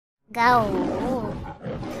Go.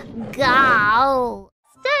 Go.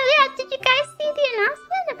 So yeah, did you guys see the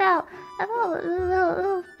announcement about a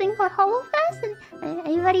little thing called HoloFest? And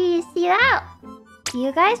anybody see that? Do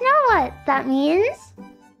you guys know what that means?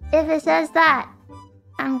 If it says that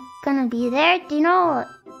I'm gonna be there, do you know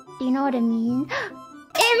what it means?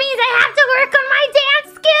 It means I have to work on my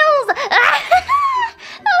dance skills!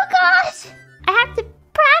 Oh gosh! I have to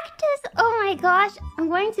practice! Oh my gosh! I'm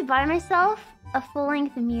going to buy myself a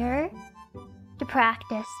full-length mirror to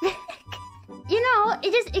practice. You know,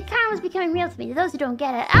 it kind of was becoming real to me. To those who don't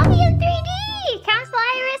get it, I'll be in 3D! Council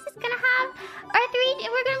Iris is gonna have our 3D.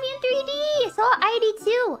 We're gonna be in 3D! So ID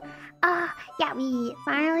too. Yeah, we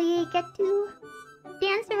finally get to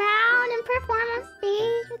dance around and perform on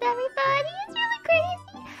stage with everybody. It's really crazy.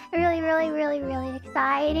 Really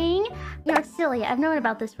exciting. You know, it's silly. I've known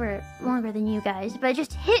about this for longer than you guys, but it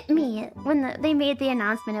just hit me when they made the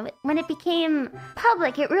announcement. When it became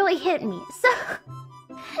public, it really hit me. So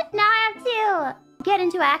now I have to get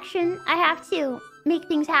into action. I have to make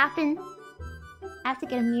things happen. I have to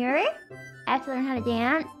get a mirror. I have to learn how to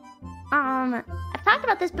dance. I've talked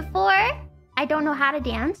about this before. I don't know how to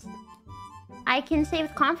dance. I can say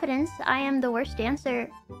with confidence I am the worst dancer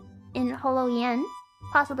in hololiveEN,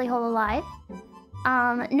 possibly hololive.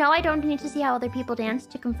 No, I don't need to see how other people dance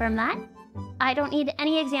to confirm that. I don't need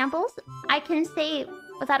any examples. I can say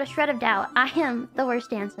without a shred of doubt, I am the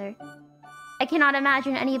worst dancer. I cannot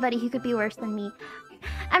imagine anybody who could be worse than me.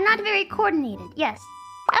 I'm not very coordinated, yes.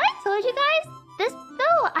 Have I told you guys this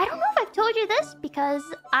though? I don't know if I've told you this because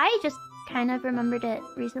I just kind of remembered it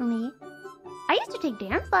recently. I used to take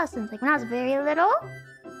dance lessons, like when I was very little.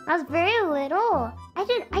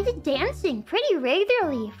 I did dancing pretty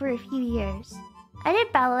regularly for a few years. I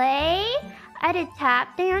did ballet, I did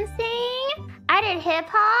tap dancing, I did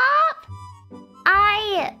hip-hop.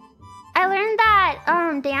 I learned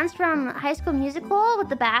that dance from High School Musical with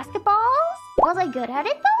the basketballs. Was I good at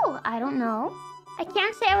it though? I don't know. I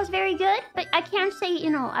can't say I was very good, but I can say,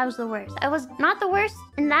 you know, I was the worst. I was not the worst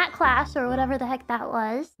in that class or whatever the heck that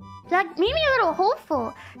was. That made me a little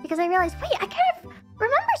hopeful because I realized, wait, I kind of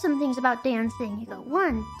remember some things about dancing. You go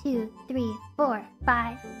 1, 2, 3, 4,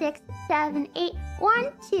 5, 6, 7, 8.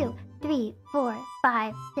 1, 2, 3, 4,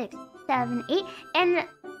 5, 6, 7, 8. And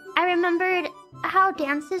I remembered how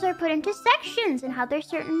dances are put into sections and how there's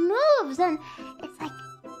certain moves, and it's like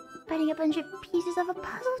putting a bunch of pieces of a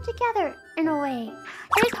puzzle together in a way.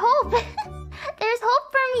 There's hope. There's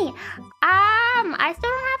hope for me. I still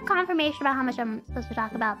don't have confirmation about how much I'm supposed to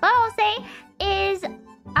talk about, but all I'll say is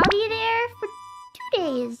I'll be there for 2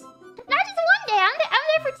 days. Not just 1 day. I'm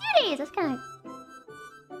there for 2 days. That's kind of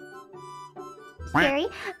scary.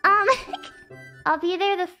 I'll be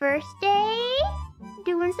there the first day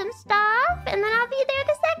doing some stuff, and then I'll be there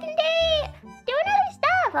the second day doing other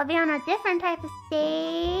stuff. I'll be on a different type of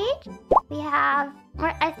stage.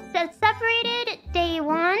 I said separated day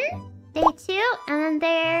 1, day 2, and then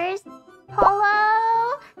there's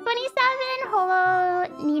Holo 27, Holo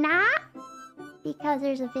Nina, because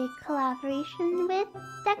there's a big collaboration with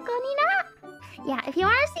Deco Nina. Yeah, if you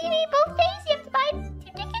want to see me both days, you have to buy 2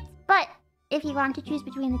 tickets. But if you want to choose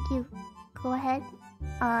between the 2, go ahead.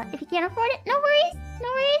 If you can't afford it, no worries.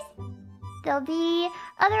 There'll be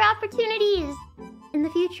other opportunities in the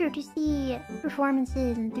future to see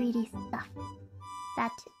performances and 3D stuff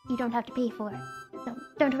that you don't have to pay for. So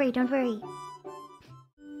don't worry.